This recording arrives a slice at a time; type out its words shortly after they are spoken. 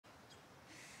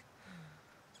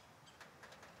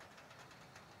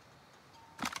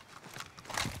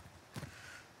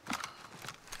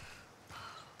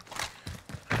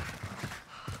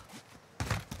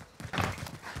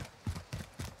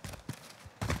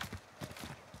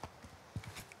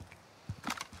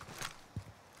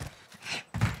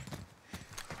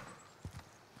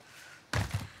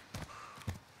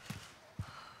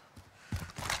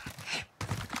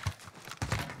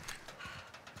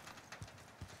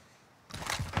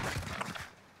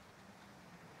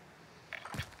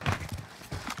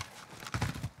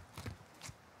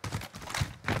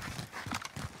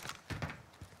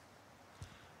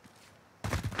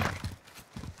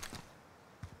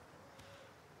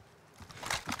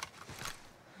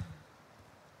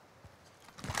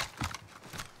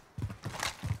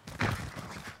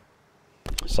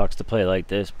Sucks to play like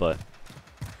this, but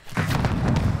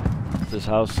this is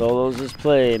how solos is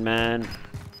played, man.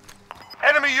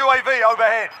 Enemy UAV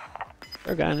overhead. Is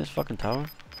there a guy in this fucking tower?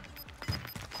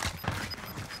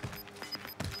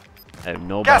 I have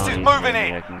no Gas is bounties, moving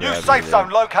maybe I in. can New grab safe it zone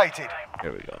there. located.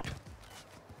 Here we go.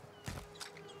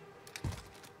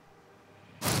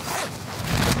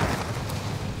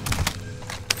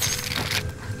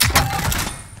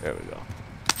 There we go.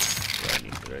 Yeah, I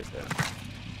need it right there.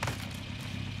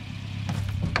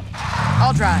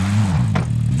 I'll drive. I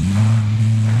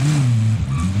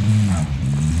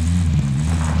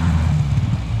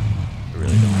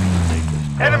really don't want to take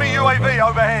this. Enemy UAV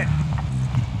overhead.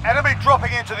 Enemy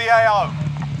dropping into the AO.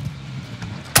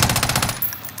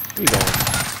 Where you going?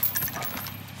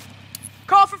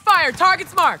 Call for fire.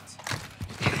 Target's marked.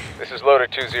 This is Loader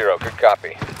 2-0. Good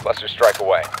copy. Cluster strike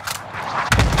away.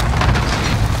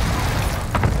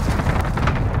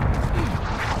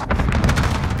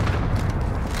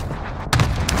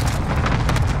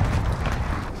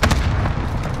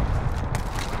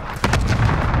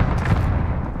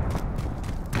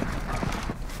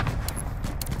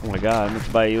 Oh my god, I meant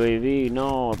to buy a UAV.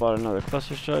 No, I bought another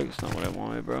cluster strike. It's not what I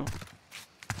wanted, bro.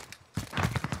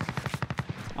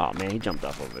 Oh man, he jumped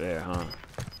off over there, huh?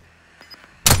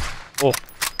 Oh.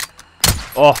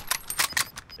 Oh.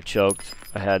 I choked.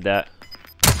 I had that.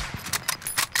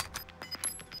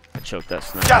 I choked that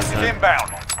sniper. Gas is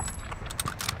inbound.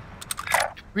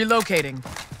 Relocating.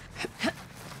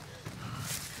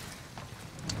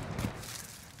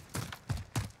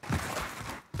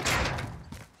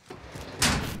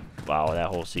 Wow, that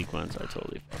whole sequence, I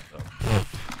totally fucked up.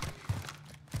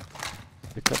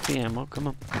 Pick up the ammo, come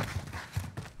on.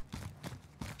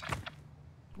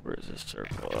 Where is this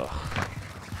circle? Ugh.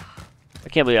 I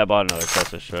can't believe I bought another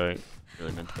cluster strike.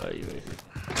 Really meant to buy you right here.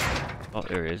 Oh,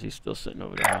 there he is. He's still sitting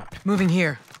over there. Moving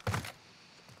here.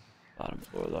 Bottom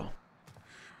floor, though.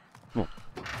 Come on.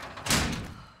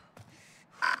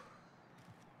 I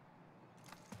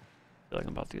feel like I'm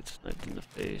about to get sniped in the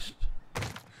face.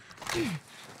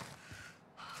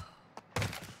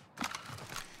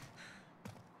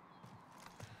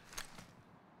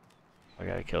 I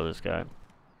gotta kill this guy. The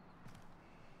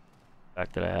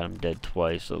fact that I had him dead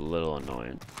twice is a little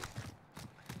annoying.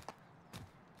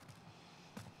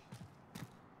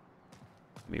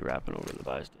 Me rapping over the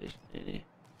buy station, ain't he?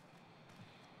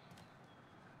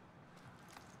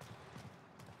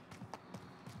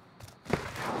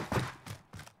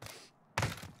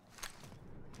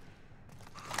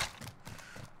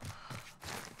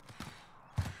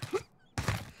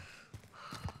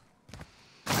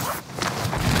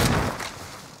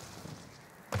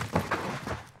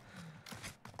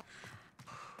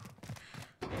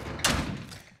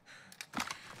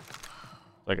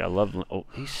 Like I love. Oh,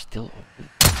 he's still open.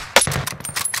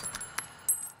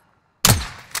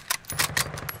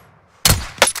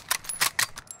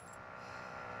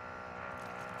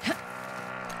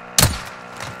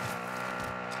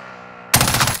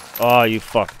 Oh, you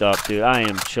fucked up, dude. I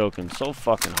am choking so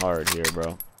fucking hard here,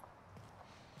 bro.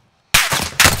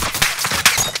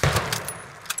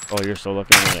 Oh, you're still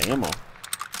looking at ammo.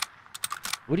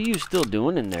 What are you still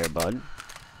doing in there, bud?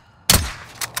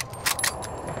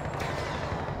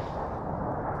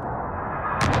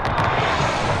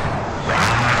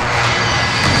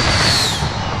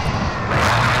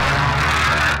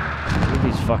 What are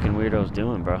these fucking weirdos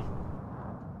doing, bro?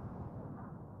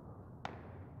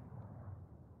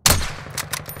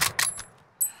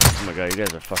 Oh my god, you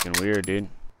guys are fucking weird, dude.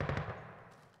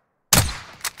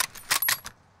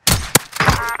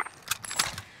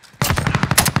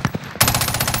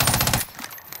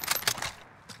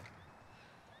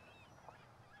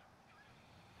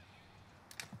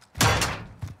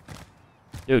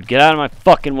 Dude, get out of my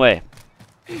fucking way.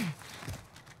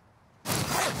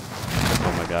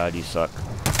 Oh my god, you suck.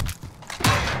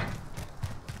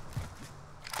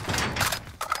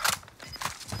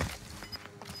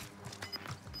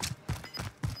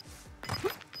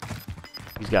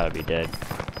 He's gotta be dead.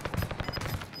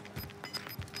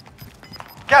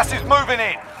 Gas is moving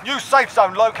in. New safe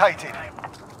zone located.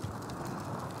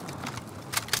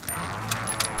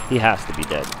 He has to be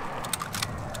dead.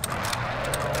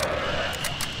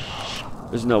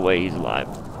 There's no way he's alive.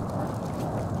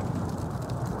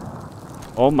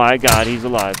 Oh my god, he's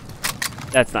alive.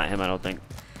 That's not him, I don't think.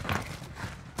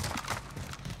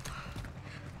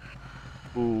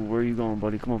 Ooh, where are you going,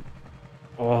 buddy? Come on.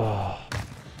 Oh.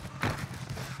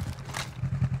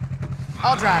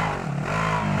 I'll drive.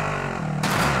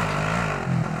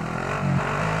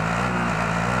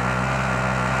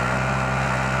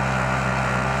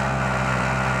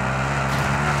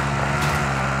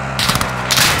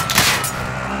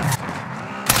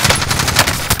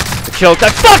 choked.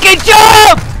 I fucking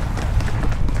choked!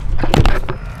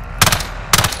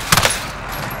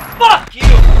 Fuck you!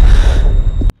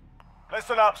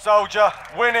 Listen up, soldier.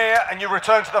 Win here and you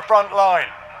return to the front line.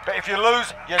 But if you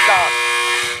lose, you're done.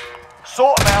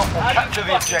 Sort them out or capture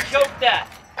the objective. Choke that.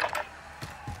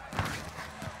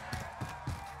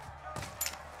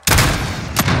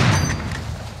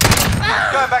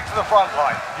 Go back to the front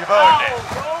line. You've earned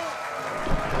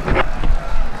it.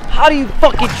 How do you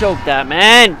fucking choke that,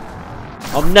 man?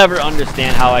 I'll never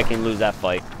understand how I can lose that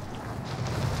fight.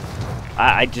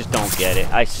 I just don't get it.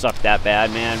 I suck that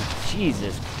bad, man.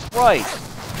 Jesus Christ.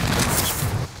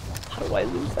 How do I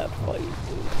lose that fight, dude?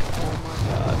 Oh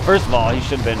my god. First of all, I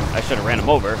should have ran him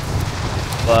over.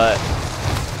 But I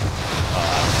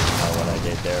don't know what I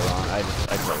did there wrong. I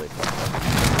totally fucked up.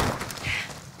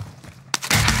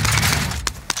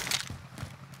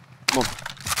 Come on.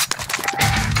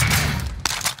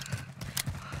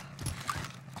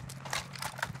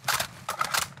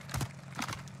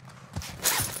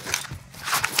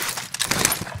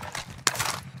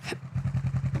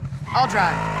 I'll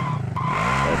drive.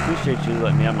 I appreciate you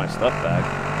letting me have my stuff back.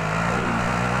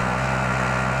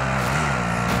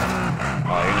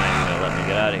 Oh, you're not even gonna let me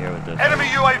get out of here with this. Enemy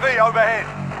UAV overhead.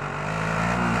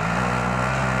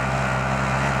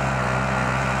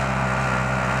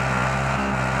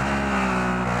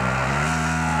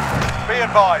 Be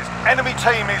advised, enemy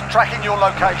team is tracking your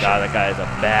location. God, that guy has a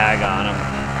bag on him.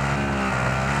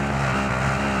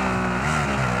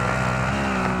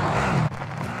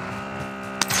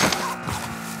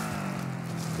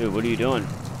 Dude, what are you doing?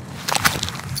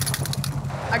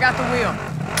 I got the wheel.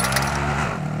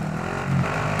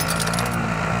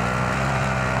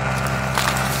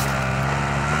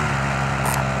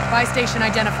 Buy station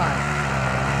identified.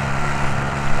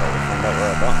 Oh, we found out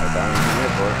where I down in the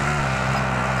airport.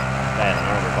 I had an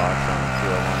armor box on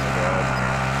 201 to go.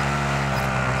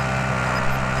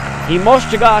 He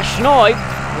must have got sniped,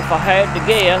 if I had to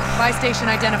guess. Buy station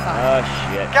identified. Oh,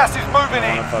 shit. Gas is moving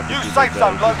in. New safe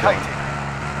zone located.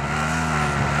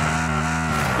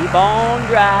 Keep on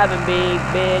driving, Big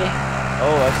Betty.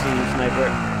 Oh, I see you, sniper.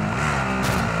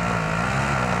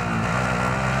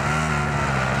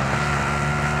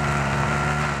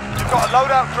 You've got a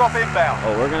loadout drop inbound.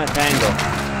 Oh, we're gonna tangle.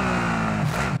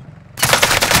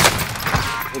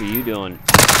 What are you doing?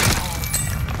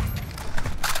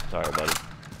 Sorry, buddy.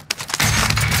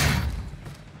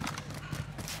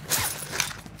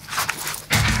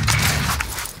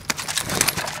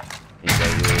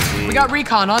 We got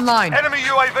recon online. Enemy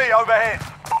UAV overhead.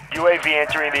 UAV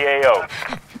entering the AO.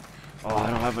 Oh, I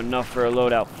don't have enough for a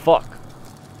loadout. Fuck.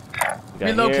 We got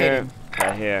Relocating. here.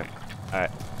 Got here.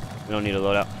 Alright. We don't need a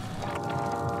loadout.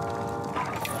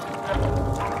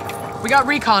 We got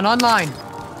recon online.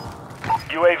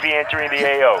 UAV entering the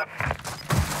AO.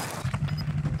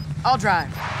 I'll drive.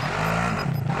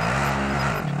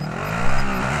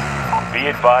 Be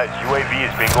advised, UAV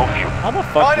is bingo fuel. How the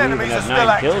fuck 9 do you even enemies are have still 9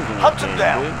 active. kills in Hunt this them game,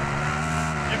 down. dude?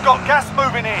 You've got gas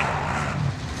moving in.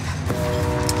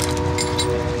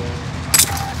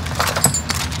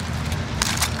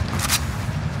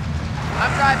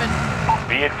 I'm driving.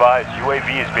 Be advised, UAV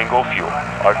is bingo fuel.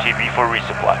 RTV for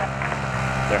resupply.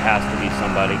 There has to be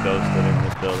somebody ghosted in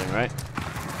this building, right?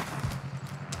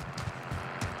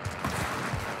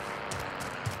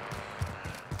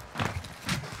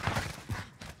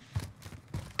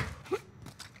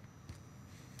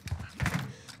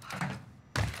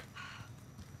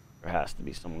 There has to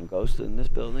be someone ghosted in this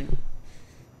building.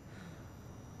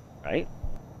 Right?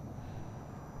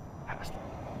 Has to be.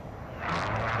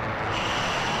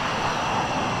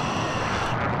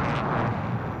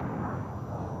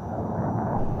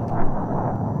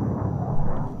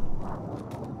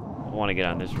 I want to get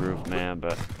on this roof, man,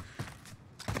 but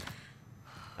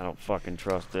I don't fucking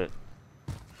trust it.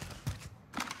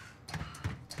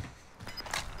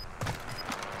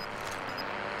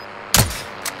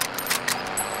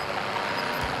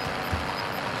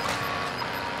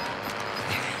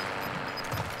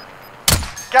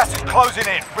 Gas is closing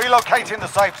in. Relocating the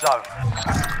safe zone.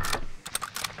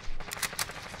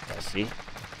 I see.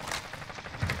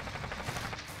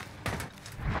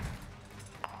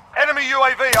 Enemy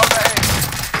UAV overhead.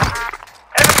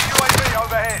 Enemy UAV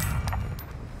overhead.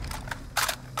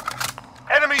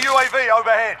 Enemy UAV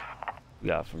overhead. You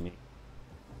got from me.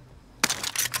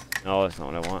 No, that's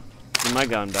not what I want. Give my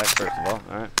gun back first of all.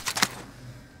 Alright.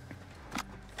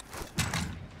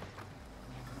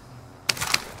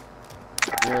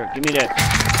 Here, give me that.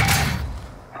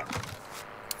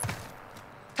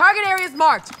 Target area is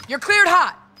marked. You're cleared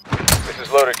hot. This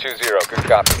is Loader 2-0. Good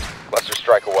copy. Cluster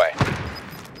strike away.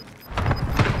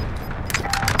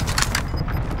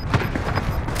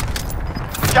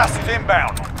 Gas is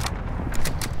inbound.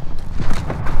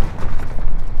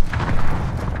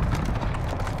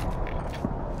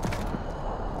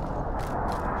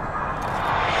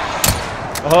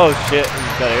 Oh shit,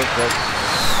 he's got airstrike.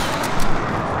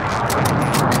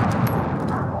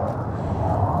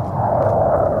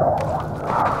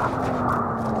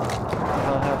 What the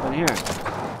hell happened here?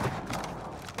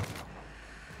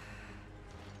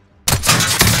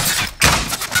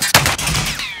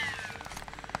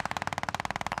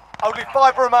 Only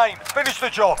 5 remain. Finish the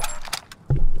job.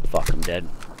 Fuck, I'm dead.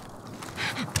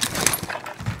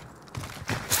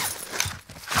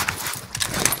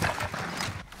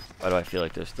 Why do I feel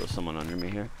like there's still someone under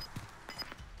me here?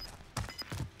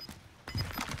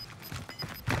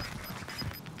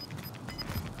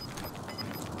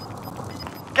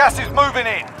 Gas is moving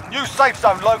in. New safe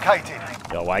zone located.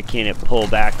 Yo, why can't it pull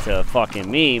back to fucking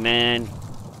me, man?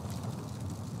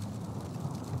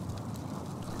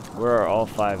 Where are all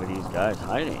 5 of these guys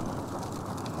hiding?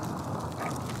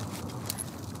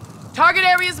 Target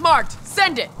area is marked.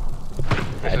 Send it.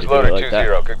 This is Loader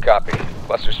 2-0. Good copy.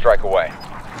 Cluster strike away.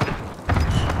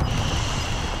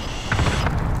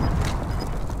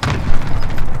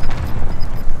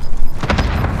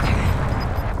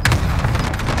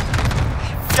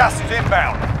 Gas is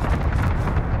inbound.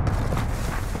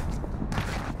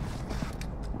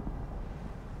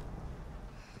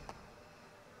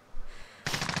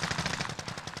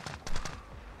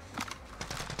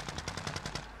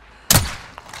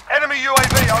 Enemy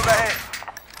UAV overhead.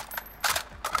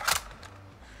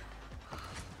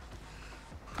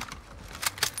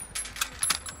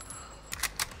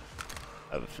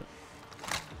 I have a feeling.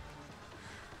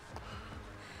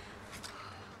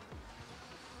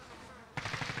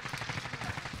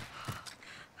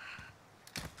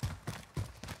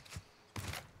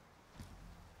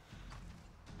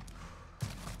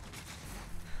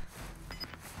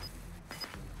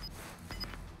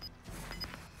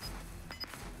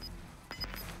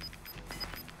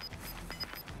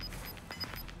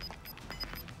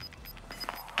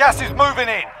 Gas is moving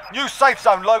in. New safe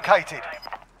zone located.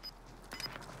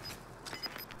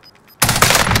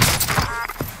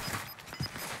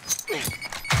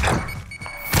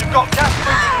 You've got gas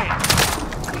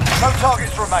moving in. No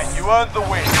targets remain. You earned the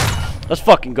win. Let's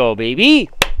fucking go, baby.